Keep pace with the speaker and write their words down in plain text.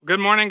Good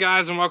morning,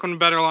 guys, and welcome to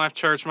Better Life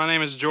Church. My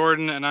name is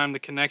Jordan, and I'm the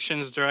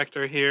Connections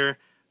Director here.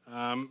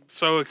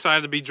 So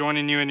excited to be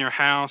joining you in your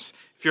house.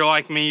 If you're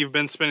like me, you've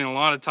been spending a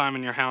lot of time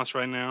in your house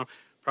right now,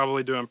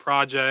 probably doing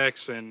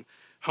projects and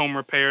home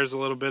repairs, a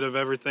little bit of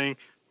everything.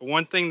 But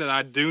one thing that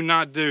I do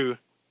not do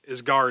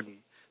is garden.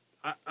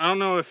 I don't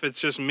know if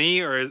it's just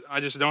me or I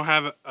just don't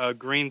have a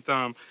green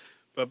thumb,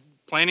 but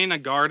planting a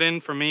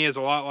garden for me is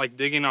a lot like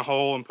digging a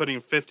hole and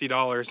putting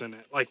 $50 in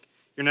it. Like,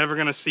 you're never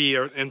going to see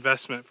an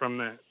investment from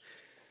that.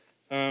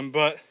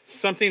 But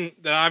something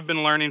that I've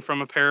been learning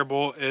from a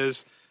parable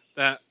is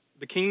that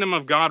the kingdom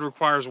of God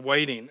requires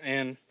waiting.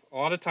 And a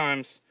lot of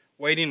times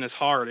waiting is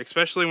hard,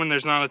 especially when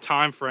there's not a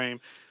time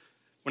frame.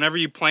 Whenever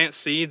you plant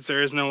seeds,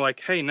 there is no like,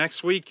 hey,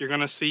 next week you're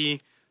going to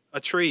see a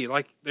tree.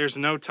 Like, there's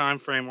no time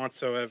frame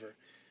whatsoever.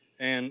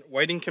 And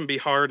waiting can be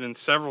hard in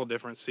several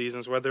different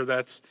seasons, whether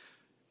that's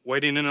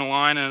waiting in a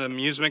line at an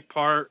amusement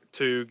park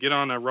to get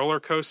on a roller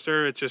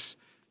coaster. It's just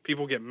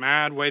people get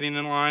mad waiting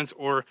in lines,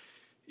 or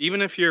even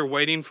if you're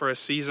waiting for a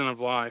season of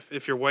life,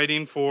 if you're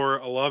waiting for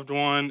a loved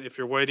one, if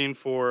you're waiting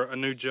for a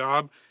new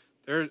job,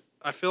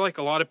 I feel like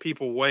a lot of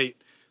people wait.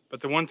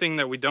 But the one thing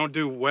that we don't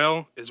do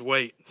well is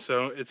wait.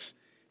 So it's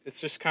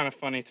just kind of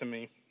funny to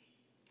me.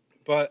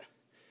 But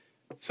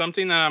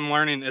something that I'm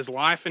learning is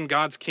life in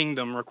God's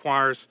kingdom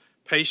requires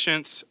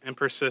patience and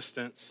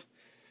persistence.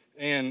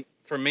 And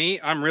for me,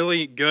 I'm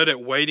really good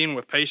at waiting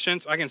with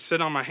patience. I can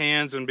sit on my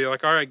hands and be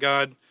like, all right,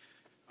 God,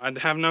 I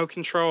have no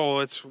control.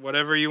 It's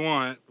whatever you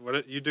want.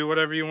 You do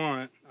whatever you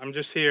want. I'm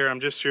just here.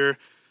 I'm just your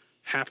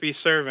happy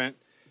servant.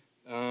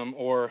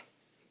 Or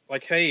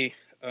like, hey,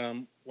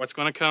 what's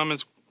going to come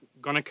is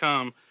going to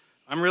come.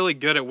 I'm really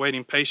good at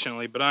waiting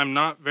patiently, but I'm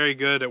not very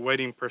good at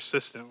waiting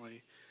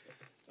persistently.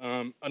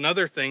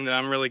 Another thing that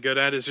I'm really good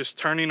at is just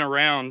turning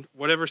around,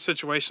 whatever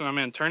situation I'm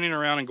in, turning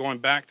around and going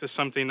back to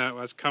something that I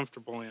was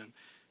comfortable in.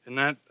 And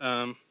that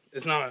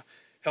is not a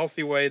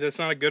healthy way. That's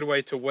not a good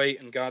way to wait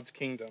in God's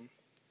kingdom.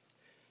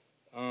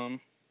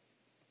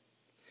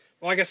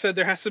 Like I said,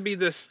 there has to be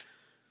this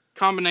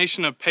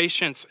combination of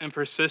patience and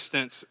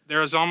persistence.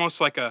 There is almost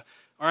like all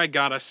right,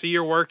 God, I see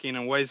you're working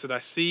in ways that I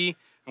see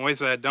and ways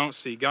that I don't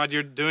see. God,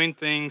 you're doing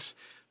things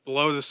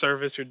below the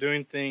surface. You're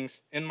doing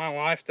things in my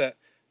life that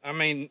I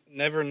may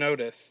never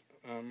notice.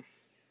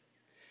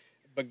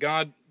 But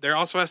God, there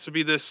also has to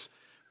be this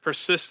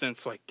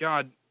persistence. Like,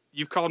 God,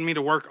 you've called me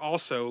to work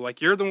also.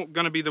 Like, you're going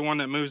to be the one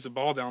that moves the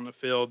ball down the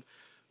field.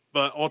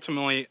 But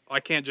ultimately, I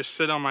can't just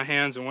sit on my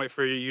hands and wait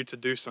for you to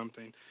do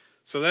something.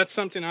 So that's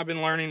something I've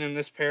been learning in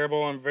this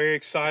parable. I'm very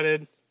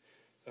excited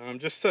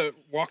just to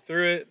walk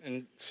through it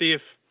and see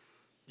if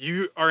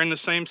you are in the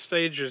same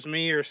stage as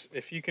me or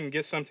if you can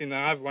get something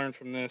that I've learned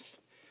from this.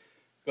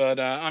 But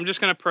I'm just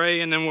going to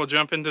pray and then we'll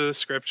jump into the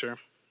scripture.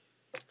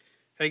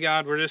 Hey,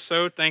 God, we're just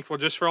so thankful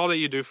just for all that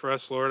you do for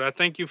us, Lord. I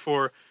thank you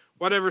for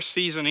whatever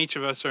season each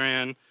of us are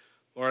in.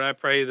 Lord, I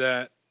pray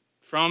that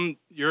from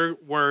your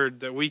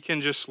word that we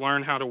can just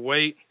learn how to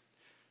wait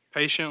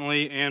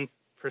patiently and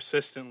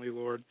persistently,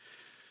 Lord.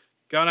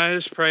 God, I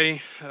just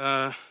pray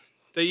that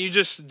you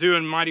just do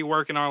a mighty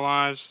work in our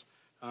lives.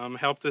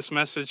 Help this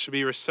message to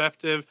be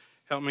receptive.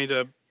 Help me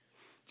to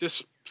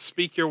just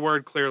speak your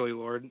word clearly,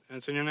 Lord. And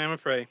it's in your name I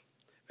pray.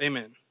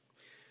 Amen.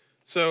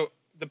 So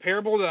the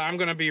parable that I'm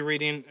going to be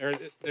reading,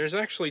 there's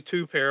actually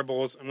two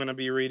parables I'm going to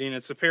be reading.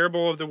 It's the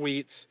parable of the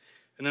wheats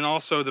and then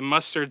also the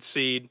mustard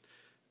seed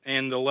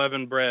and the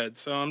leavened bread.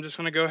 So I'm just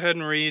going to go ahead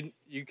and read.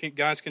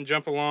 Guys can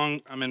jump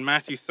along. I'm in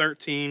Matthew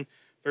 13,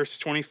 verse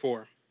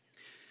 24.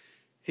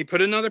 He put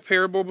another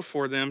parable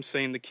before them,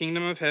 saying, the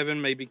kingdom of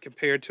heaven may be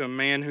compared to a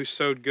man who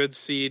sowed good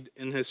seed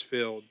in his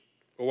field.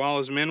 But while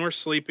his men were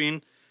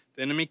sleeping,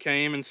 the enemy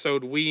came and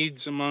sowed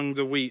weeds among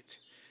the wheat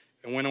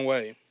and went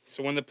away.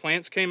 So when the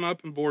plants came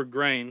up and bore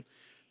grain,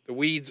 the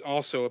weeds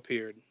also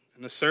appeared.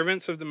 And the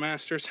servants of the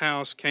master's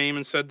house came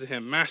and said to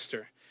him,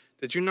 Master,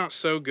 did you not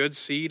sow good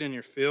seed in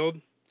your field?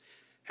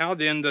 How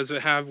then does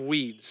it have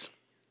weeds?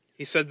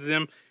 He said to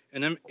them,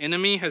 an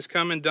enemy has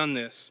come and done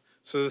this.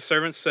 So the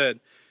servants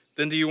said,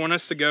 then do you want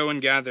us to go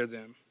and gather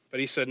them? But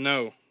he said,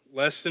 no,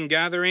 lest in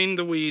gathering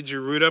the weeds you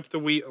root up the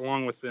wheat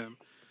along with them.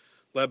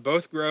 Let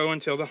both grow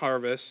until the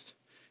harvest.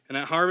 And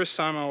at harvest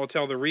time I will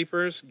tell the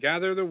reapers,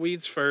 gather the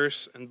weeds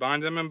first and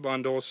bind them in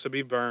bundles to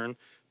be burned,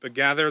 but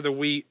gather the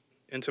wheat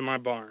into my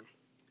barn.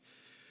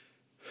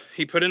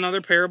 He put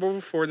another parable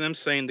before them,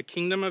 saying, the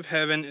kingdom of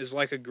heaven is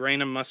like a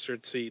grain of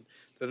mustard seed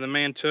that the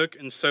man took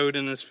and sowed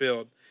in his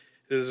field.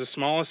 It is the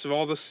smallest of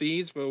all the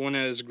seeds, but when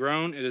it is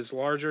grown, it is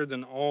larger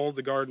than all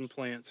the garden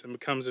plants and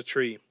becomes a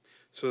tree.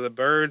 So the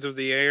birds of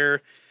the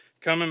air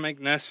come and make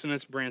nests in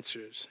its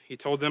branches. He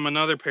told them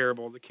another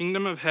parable. The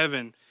kingdom of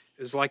heaven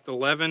is like the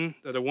leaven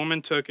that a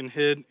woman took and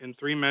hid in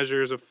 3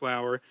 measures of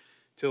flour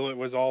till it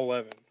was all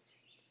leavened.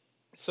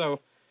 So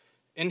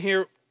in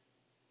here,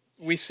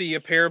 we see a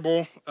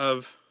parable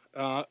of,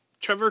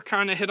 Trevor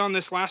kind of hit on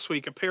this last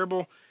week. A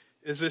parable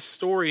is this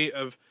story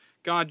of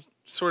God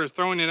sort of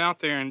throwing it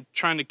out there and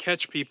trying to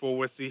catch people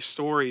with these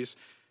stories.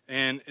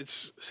 And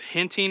it's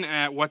hinting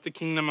at what the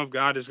kingdom of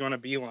God is going to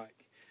be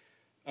like.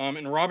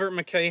 And Robert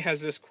McKay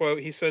has this quote.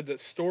 He said that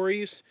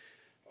stories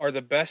are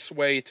the best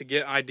way to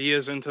get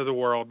ideas into the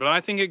world. But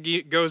I think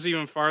it goes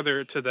even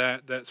farther to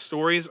that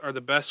stories are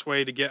the best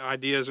way to get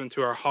ideas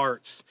into our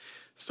hearts.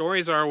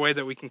 Stories are a way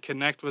that we can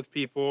connect with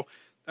people.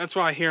 That's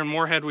why here in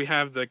Moorhead we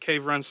have the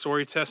Cave Run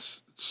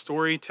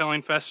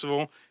Storytelling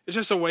Festival. It's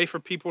just a way for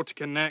people to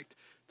connect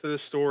to the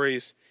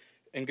stories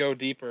and go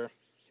deeper.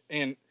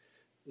 And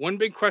one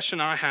big question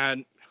I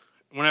had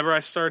whenever I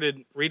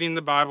started reading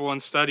the Bible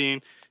and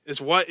studying is,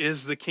 what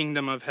is the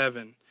kingdom of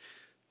heaven?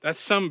 That's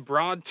some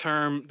broad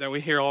term that we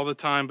hear all the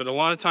time, but a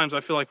lot of times I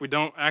feel like we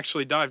don't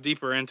actually dive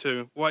deeper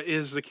into what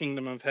is the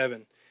kingdom of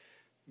heaven.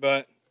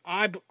 But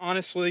I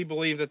honestly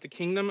believe that the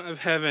kingdom of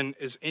heaven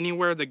is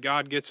anywhere that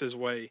God gets his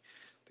way.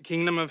 The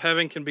kingdom of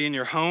heaven can be in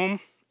your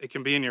home, it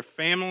can be in your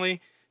family,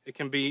 it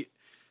can be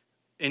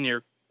in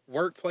your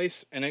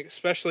workplace, and it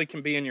especially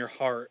can be in your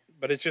heart.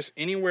 But it's just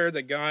anywhere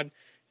that God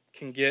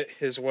can get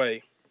his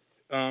way.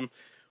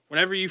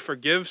 Whenever you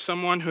forgive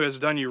someone who has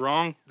done you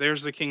wrong,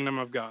 there's the kingdom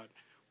of God.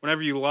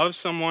 Whenever you love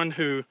someone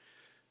who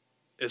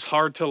is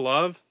hard to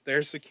love,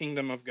 there's the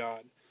kingdom of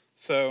God.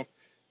 So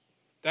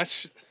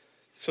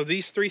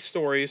these three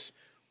stories,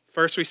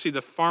 first we see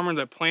the farmer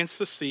that plants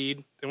the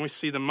seed, then we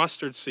see the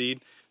mustard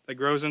seed that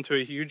grows into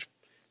a huge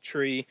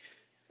tree,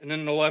 and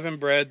then the leavened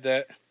bread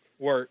that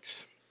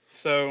works.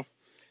 So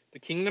the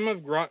kingdom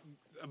of God,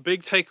 a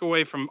big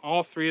takeaway from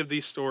all three of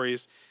these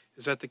stories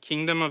is that the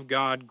kingdom of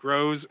God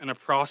grows in a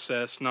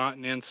process, not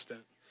an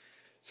instant.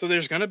 So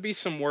there's going to be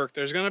some work.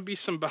 There's going to be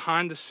some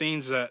behind the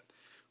scenes that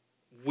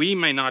we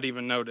may not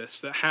even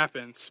notice that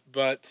happens.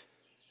 But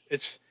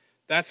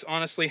that's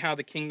honestly how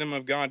the kingdom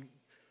of God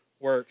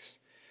works.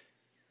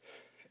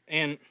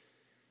 And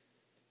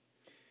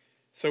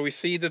so we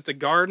see that the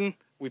garden,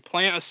 we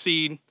plant a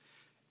seed.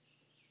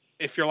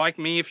 If you're like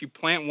me, if you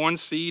plant one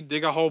seed,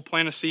 dig a hole,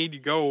 plant a seed, you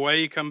go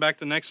away, you come back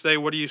the next day,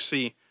 what do you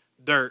see?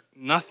 Dirt.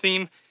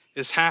 Nothing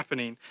is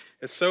happening.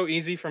 It's so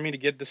easy for me to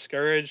get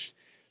discouraged,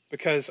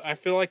 because I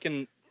feel like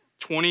in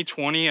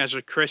 2020 as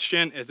a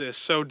Christian, it is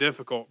so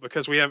difficult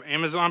because we have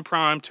Amazon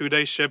Prime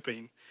 2-day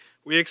shipping.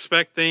 We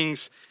expect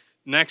things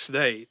next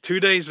day.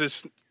 2 days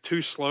is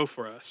too slow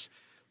for us.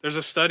 There's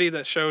a study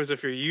that shows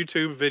if your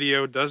YouTube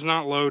video does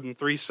not load in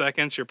 3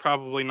 seconds, you're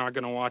probably not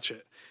going to watch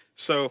it.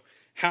 So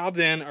how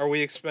then are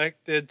we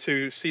expected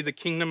to see the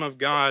kingdom of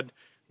God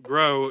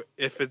grow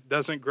if it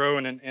doesn't grow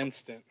in an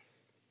instant?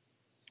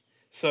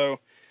 So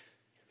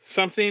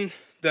something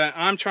that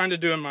I'm trying to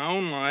do in my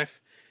own life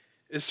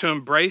is to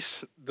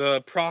embrace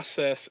the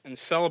process and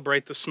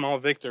celebrate the small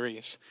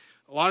victories.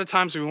 A lot of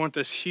times we want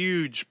this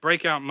huge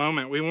breakout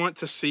moment. We want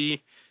to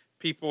see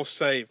people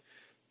saved.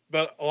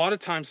 But a lot of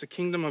times the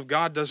kingdom of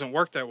God doesn't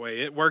work that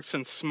way. It works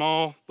in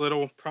small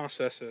little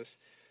processes.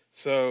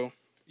 So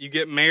you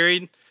get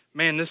married.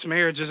 Man, this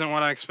marriage isn't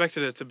what I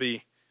expected it to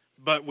be.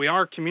 But we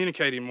are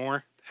communicating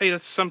more. Hey,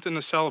 that's something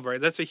to celebrate.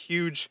 That's a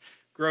huge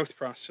growth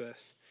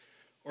process.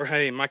 Or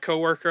hey, my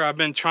coworker, I've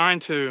been trying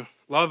to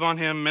love on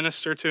him,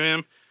 minister to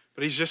him,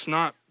 but he's just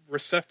not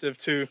receptive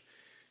to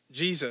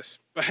Jesus.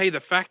 But hey, the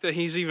fact that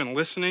he's even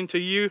listening to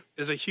you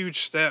is a huge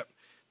step.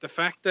 The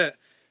fact that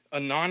a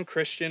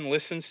non-Christian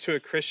listens to a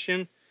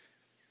Christian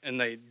and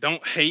they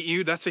don't hate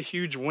you, that's a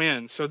huge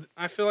win. So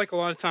I feel like a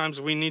lot of times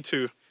we need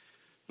to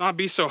not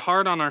be so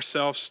hard on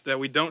ourselves that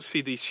we don't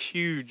see these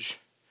huge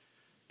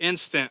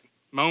instant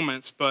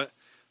moments, but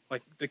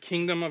like the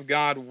kingdom of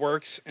God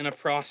works in a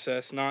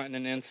process, not in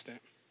an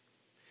instant.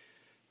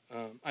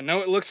 I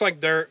know it looks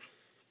like dirt,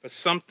 but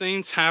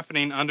something's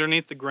happening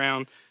underneath the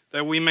ground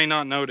that we may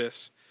not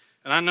notice.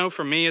 And I know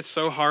for me, it's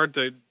so hard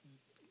to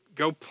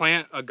go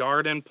plant a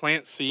garden,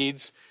 plant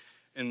seeds,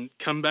 and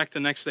come back the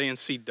next day and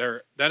see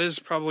dirt. That is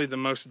probably the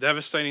most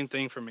devastating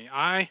thing for me.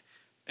 I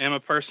am a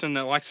person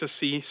that likes to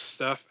see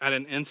stuff at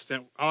an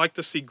instant. I like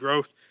to see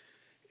growth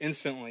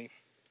instantly.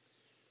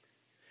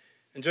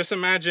 And just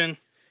imagine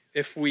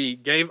if we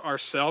gave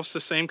ourselves the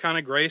same kind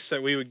of grace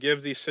that we would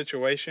give these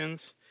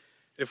situations.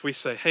 If we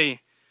say, hey,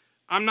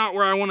 I'm not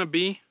where I want to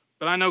be,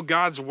 but I know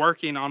God's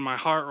working on my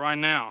heart right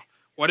now.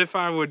 What if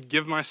I would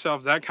give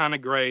myself that kind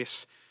of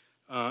grace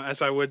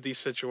as I would these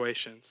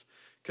situations?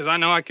 Because I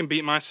know I can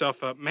beat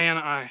myself up. Man,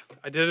 I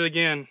did it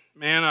again.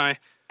 Man, I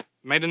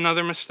made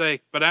another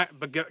mistake.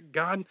 But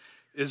God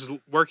is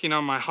working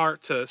on my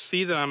heart to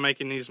see that I'm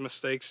making these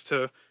mistakes,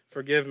 to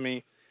forgive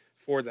me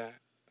for that.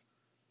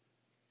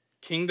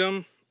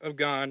 Kingdom of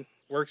God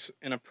works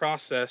in a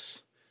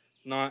process,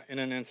 not in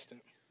an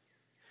instant.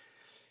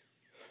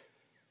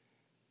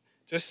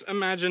 Just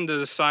imagine the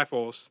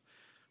disciples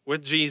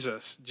with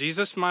Jesus.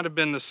 Jesus might have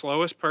been the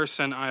slowest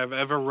person I have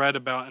ever read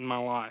about in my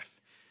life.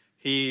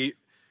 He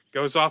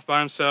goes off by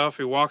himself.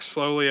 He walks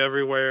slowly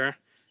everywhere.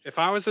 If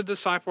I was a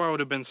disciple, I would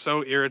have been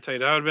so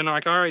irritated. I would have been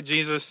like, all right,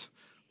 Jesus,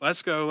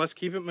 let's go. Let's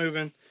keep it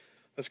moving.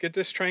 Let's get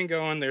this train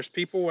going. There's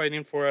people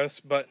waiting for us.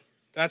 But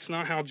that's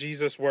not how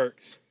Jesus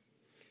works.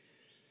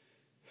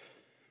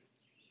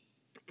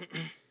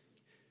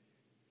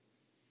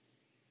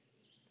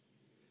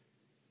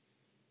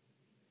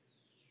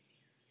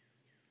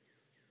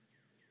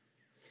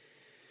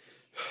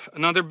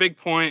 Another big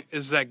point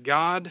is that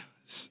God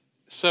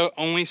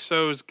only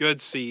sows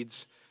good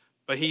seeds,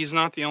 but he's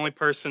not the only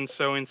person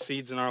sowing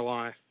seeds in our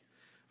life.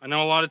 I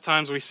know a lot of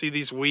times we see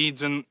these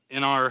weeds in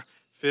our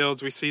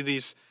fields. We see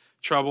these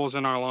troubles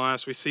in our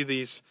lives. We see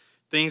these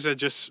things that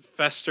just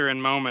fester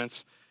in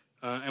moments.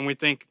 And we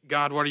think,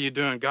 God, what are you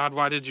doing? God,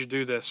 why did you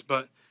do this?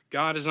 But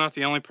God is not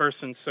the only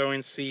person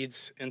sowing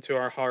seeds into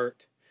our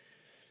heart.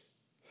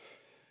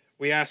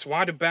 We ask,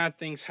 why do bad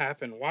things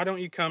happen? Why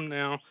don't you come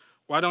now?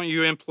 Why don't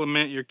you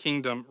implement your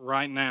kingdom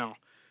right now?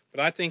 But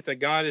I think that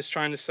God is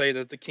trying to say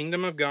that the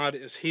kingdom of God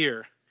is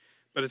here,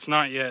 but it's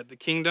not yet. The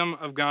kingdom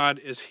of God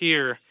is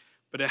here,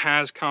 but it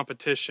has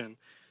competition.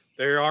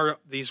 There are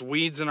these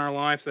weeds in our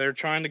life that are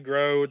trying to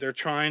grow. They're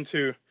trying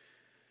to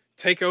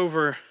take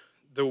over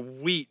the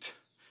wheat.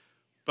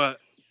 But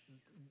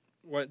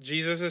what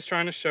Jesus is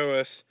trying to show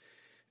us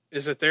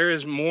is that there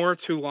is more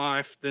to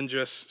life than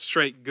just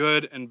straight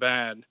good and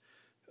bad.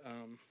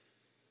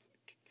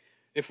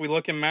 If we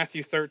look in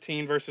Matthew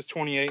 13, verses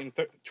 28 and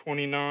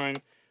 29,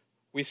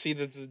 we see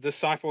that the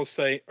disciples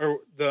say, or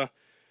the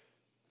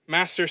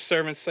master's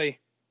servants say,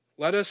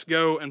 let us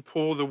go and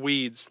pull the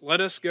weeds. Let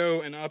us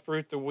go and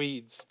uproot the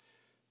weeds.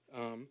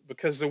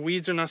 Because the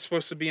weeds are not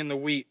supposed to be in the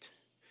wheat.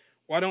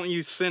 Why don't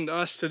you send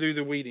us to do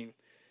the weeding?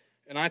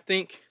 And I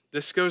think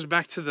this goes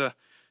back to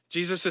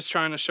Jesus is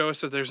trying to show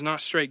us that there's not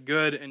straight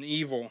good and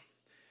evil.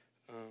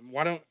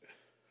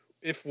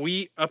 If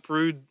we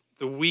uproot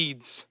the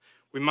weeds,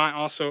 we might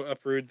also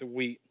uproot the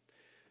wheat.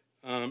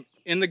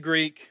 In the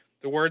Greek,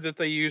 the word that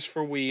they use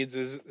for weeds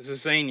is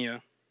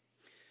zizania.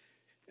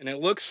 And it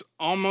looks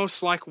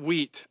almost like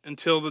wheat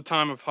until the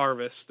time of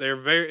harvest.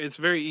 It's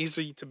very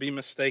easy to be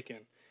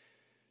mistaken.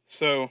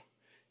 So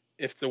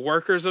if the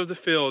workers of the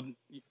field,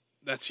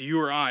 that's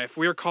you or I, if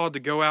we are called to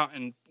go out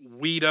and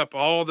weed up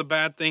all the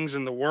bad things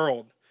in the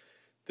world,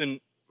 then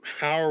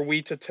how are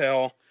we to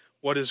tell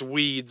what is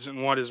weeds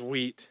and what is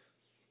wheat?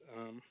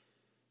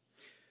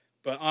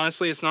 But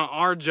honestly, it's not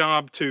our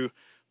job to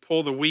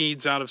pull the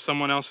weeds out of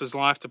someone else's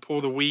life, to pull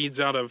the weeds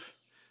out of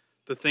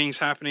the things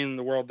happening in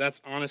the world.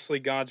 That's honestly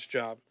God's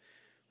job.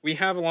 We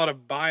have a lot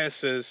of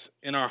biases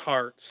in our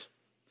hearts.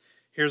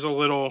 Here's a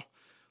little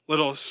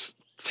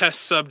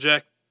test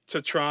subject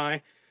to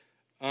try.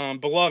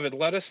 Beloved,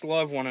 let us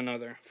love one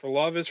another, for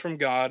love is from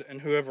God, and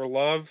whoever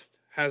loved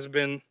has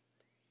been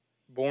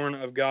born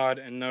of God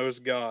and knows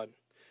God.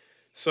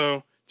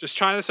 So just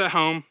try this at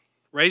home.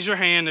 Raise your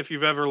hand if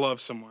you've ever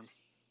loved someone.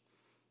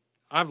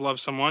 I've loved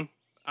someone.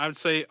 I would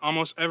say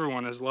almost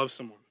everyone has loved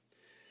someone.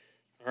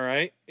 All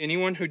right?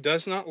 Anyone who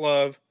does not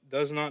love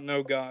does not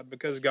know God,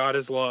 because God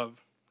is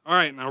love. All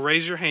right, now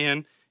raise your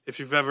hand if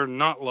you've ever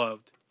not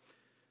loved.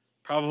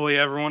 Probably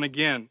everyone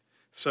again.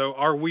 So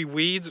are we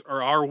weeds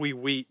or are we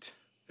wheat?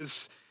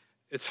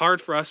 It's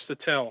hard for us to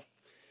tell.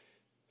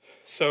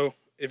 So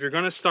if you're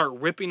going to start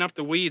ripping up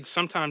the weeds,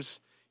 sometimes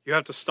you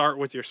have to start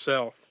with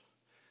yourself.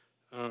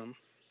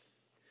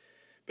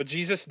 But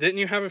Jesus, didn't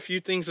you have a few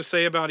things to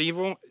say about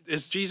evil?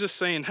 Is Jesus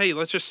saying, hey,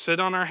 let's just sit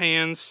on our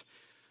hands,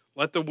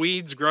 let the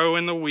weeds grow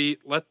in the wheat,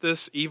 let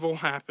this evil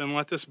happen,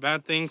 let this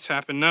bad things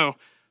happen? No,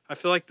 I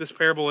feel like this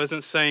parable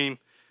isn't saying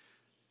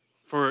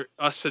for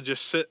us to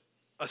just sit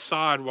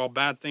aside while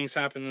bad things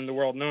happen in the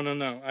world.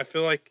 No. I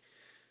feel like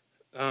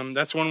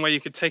that's one way you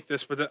could take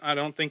this, but I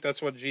don't think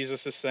that's what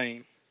Jesus is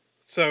saying.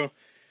 So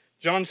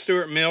John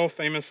Stuart Mill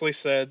famously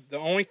said, the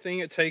only thing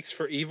it takes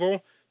for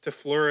evil to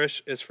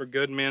flourish is for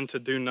good men to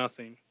do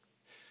nothing.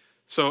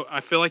 So I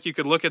feel like you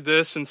could look at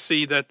this and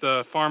see that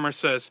the farmer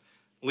says,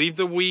 leave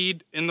the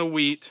weed in the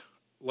wheat,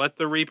 let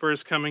the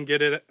reapers come and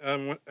get it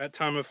at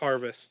time of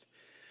harvest.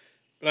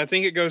 But I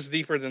think it goes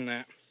deeper than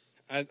that.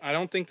 I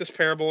don't think this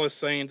parable is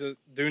saying to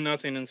do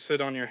nothing and sit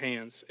on your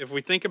hands. If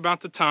we think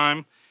about the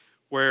time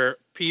where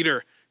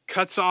Peter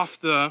cuts off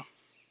the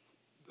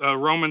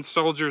Roman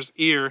soldier's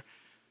ear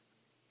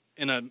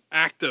in an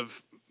act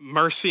of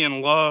mercy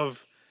and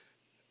love,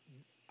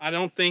 I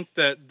don't think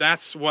that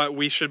that's what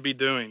we should be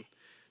doing.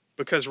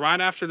 Because right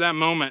after that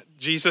moment,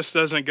 Jesus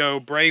doesn't go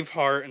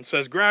Braveheart and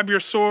says, grab your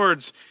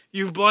swords,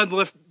 you've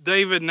bloodless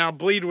David, now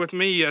bleed with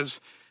me,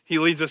 as he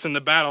leads us into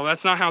battle.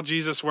 That's not how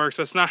Jesus works.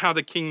 That's not how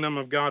the kingdom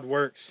of God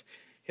works.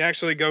 He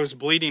actually goes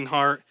bleeding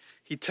heart.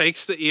 He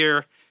takes the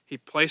ear, he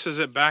places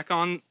it back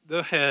on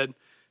the head,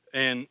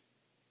 and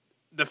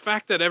the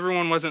fact that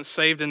everyone wasn't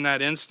saved in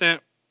that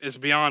instant is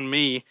beyond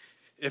me.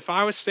 If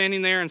I was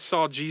standing there and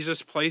saw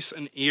Jesus place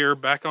an ear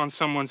back on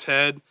someone's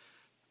head,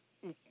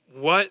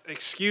 what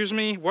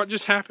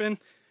just happened?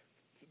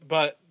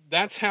 But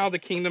that's how the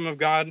kingdom of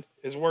God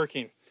is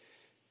working.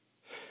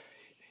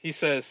 He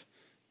says,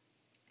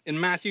 in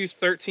Matthew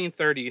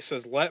 13:30, he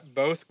says, let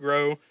both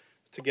grow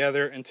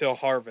together until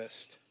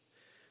harvest.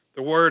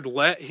 The word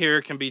let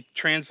here can be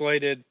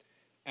translated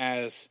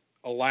as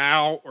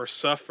allow or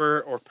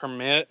suffer or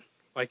permit.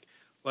 Like,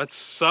 let's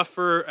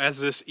suffer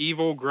as this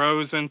evil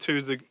grows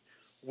into the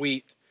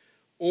wheat.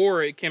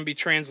 Or it can be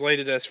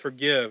translated as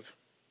forgive.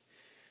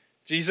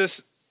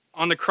 Jesus,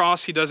 on the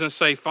cross, he doesn't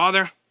say,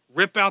 Father,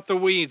 rip out the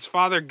weeds.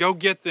 Father, go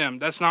get them.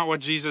 That's not what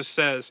Jesus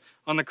says.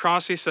 On the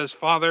cross, he says,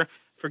 Father,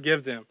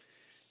 forgive them.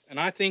 And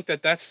I think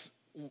that that's,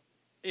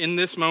 in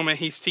this moment,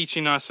 he's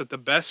teaching us that the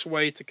best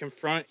way to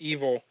confront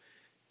evil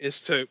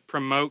is to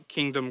promote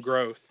kingdom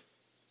growth.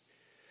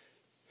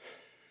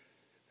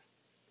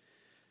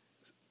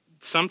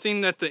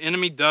 Something that the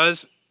enemy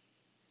does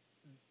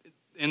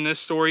in this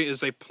story is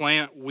they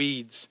plant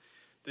weeds.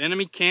 The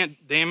enemy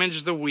can't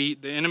damage the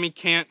wheat. The enemy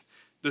can't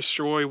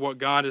destroy what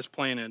God has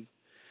planted.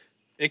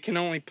 It can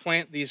only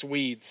plant these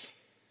weeds.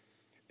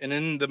 And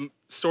in the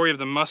story of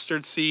the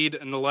mustard seed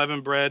and the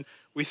leavened bread,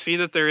 we see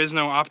that there is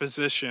no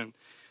opposition.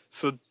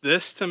 So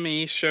this to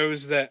me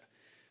shows that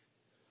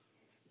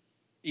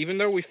even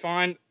though we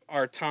find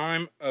our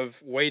time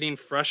of waiting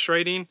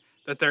frustrating,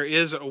 that there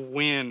is a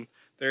win.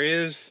 There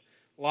is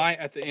light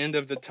at the end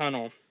of the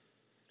tunnel.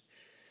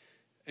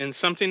 And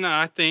something that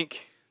I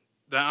think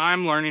that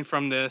I'm learning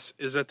from this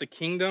is that the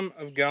kingdom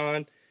of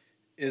God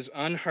is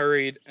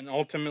unhurried and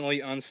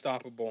ultimately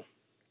unstoppable.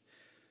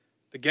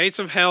 The gates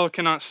of hell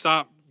cannot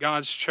stop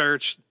God's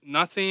church.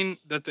 Nothing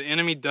that the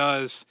enemy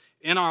does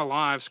in our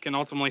lives can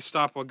ultimately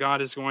stop what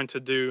God is going to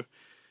do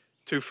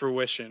to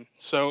fruition.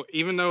 So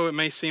even though it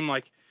may seem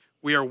like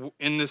we are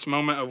in this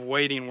moment of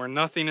waiting where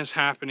nothing is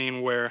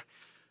happening,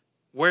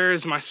 where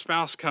is my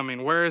spouse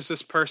coming? Where is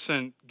this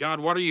person?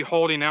 God, what are you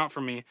holding out for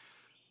me?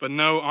 But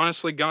no,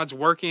 honestly, God's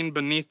working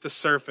beneath the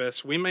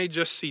surface. We may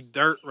just see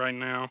dirt right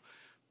now,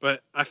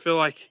 but I feel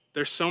like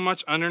there's so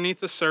much underneath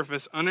the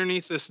surface,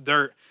 underneath this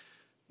dirt,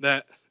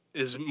 that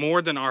is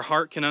more than our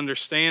heart can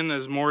understand, that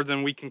is more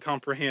than we can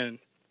comprehend.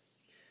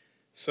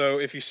 So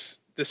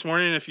this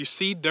morning, if you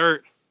see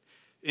dirt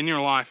in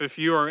your life, if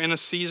you are in a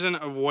season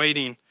of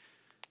waiting,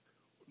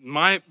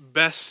 my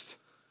best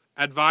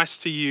advice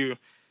to you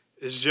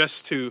is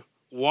just to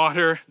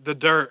water the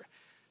dirt.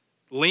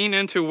 Lean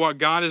into what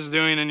God is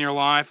doing in your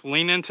life.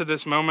 Lean into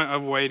this moment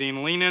of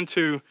waiting. Lean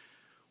into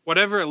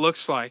whatever it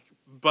looks like.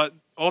 But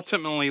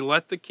ultimately,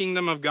 let the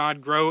kingdom of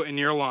God grow in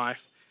your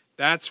life.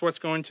 That's what's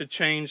going to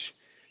change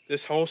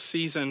this whole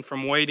season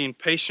from waiting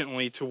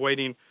patiently to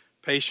waiting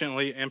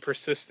patiently and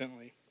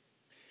persistently.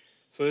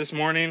 So this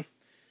morning,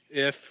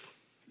 if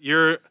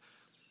you're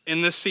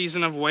in this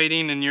season of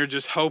waiting and you're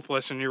just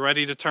hopeless and you're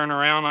ready to turn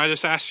around, I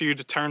just ask you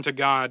to turn to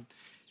God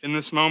in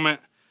this moment.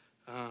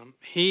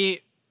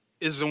 He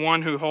is the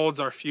one who holds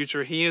our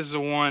future. He is the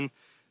one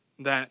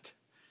that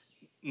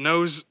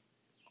knows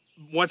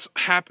what's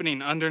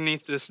happening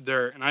underneath this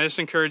dirt. And I just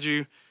encourage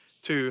you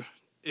to,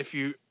 if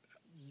you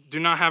do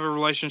not have a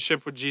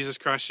relationship with Jesus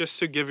Christ, just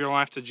to give your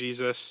life to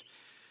Jesus.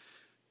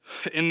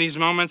 In these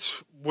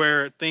moments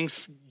where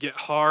things get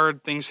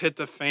hard, things hit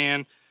the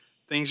fan,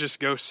 things just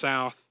go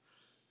south,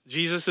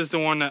 Jesus is the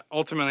one that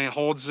ultimately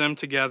holds them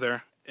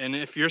together. And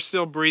if you're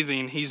still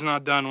breathing, he's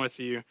not done with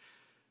you.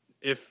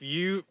 If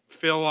you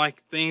feel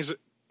like things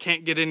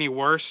can't get any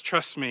worse,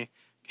 trust me,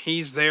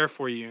 he's there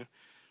for you.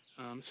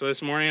 So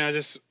this morning, I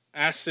just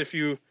asked if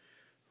you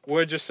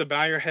would just to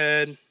bow your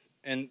head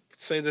and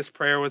say this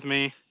prayer with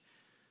me.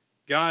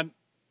 God,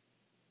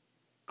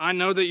 I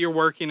know that you're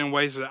working in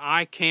ways that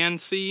I can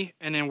see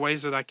and in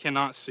ways that I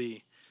cannot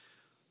see.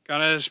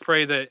 God, I just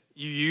pray that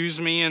you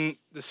use me in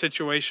the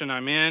situation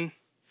I'm in.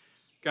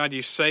 God,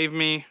 you save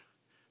me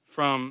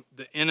from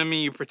the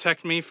enemy. You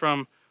protect me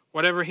from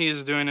whatever he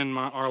is doing in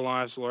our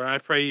lives, Lord. I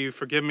pray you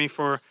forgive me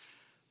for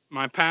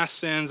my past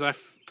sins. I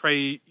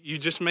pray you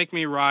just make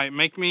me right.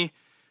 Make me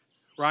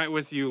right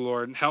with you,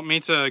 Lord. Help me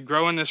to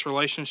grow in this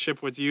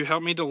relationship with you.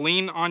 Help me to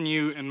lean on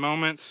you in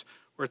moments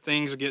where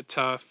things get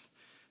tough.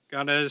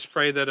 God, I just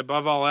pray that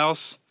above all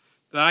else,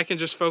 that I can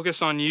just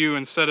focus on you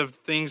instead of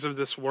things of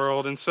this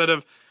world, instead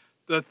of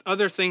the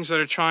other things that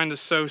are trying to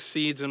sow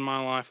seeds in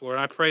my life, Lord.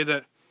 I pray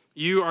that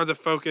you are the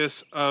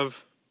focus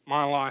of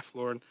my life,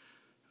 Lord.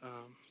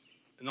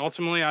 And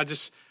ultimately, I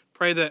just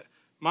pray that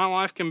my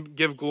life can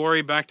give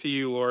glory back to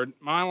you, Lord.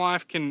 My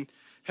life can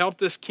help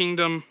this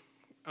kingdom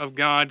of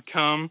God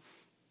come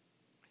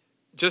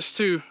just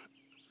to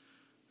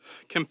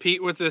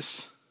compete with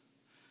this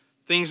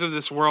things of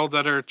this world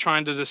that are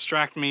trying to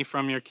distract me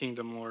from your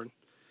kingdom, Lord.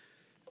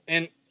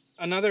 And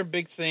another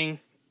big thing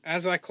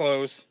as I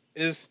close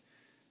is,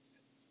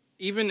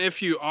 even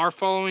if you are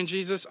following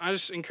Jesus, I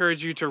just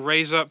encourage you to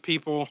raise up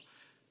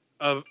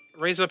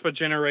a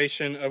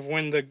generation of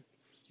when the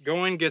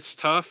going gets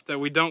tough, that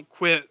we don't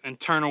quit and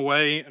turn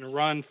away and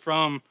run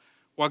from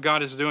what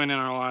God is doing in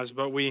our lives,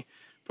 but we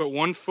put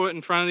one foot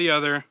in front of the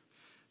other,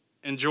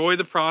 enjoy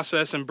the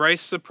process,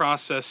 embrace the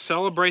process,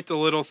 celebrate the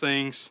little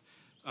things,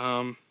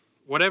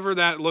 whatever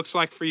that looks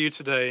like for you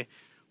today,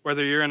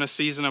 whether you're in a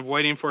season of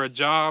waiting for a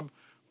job,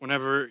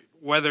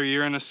 whether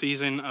you're in a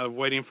season of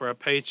waiting for a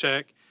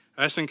paycheck.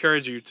 I just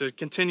encourage you to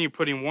continue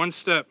putting one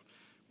foot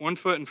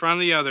in front of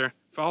the other,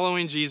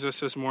 following Jesus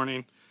this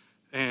morning,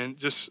 and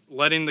just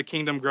letting the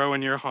kingdom grow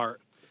in your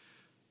heart.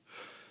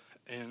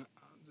 And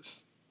just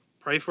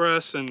pray for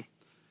us. And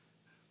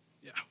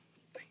yeah,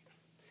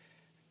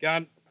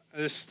 God, I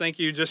just thank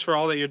you just for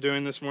all that you're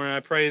doing this morning.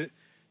 I pray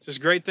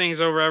just great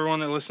things over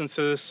everyone that listens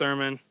to this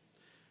sermon.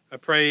 I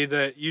pray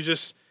that you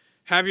just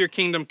have your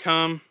kingdom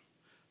come.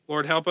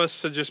 Lord, help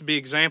us to just be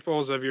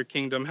examples of your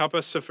kingdom. Help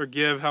us to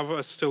forgive. Help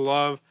us to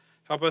love.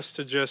 Help us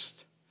to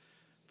just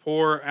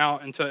pour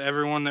out into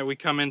everyone that we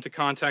come into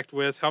contact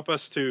with. Help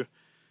us to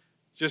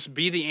just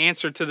be the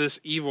answer to this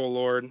evil,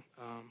 Lord.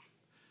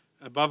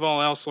 Above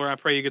all else, Lord, I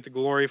pray you get the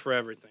glory for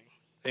everything.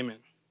 Amen.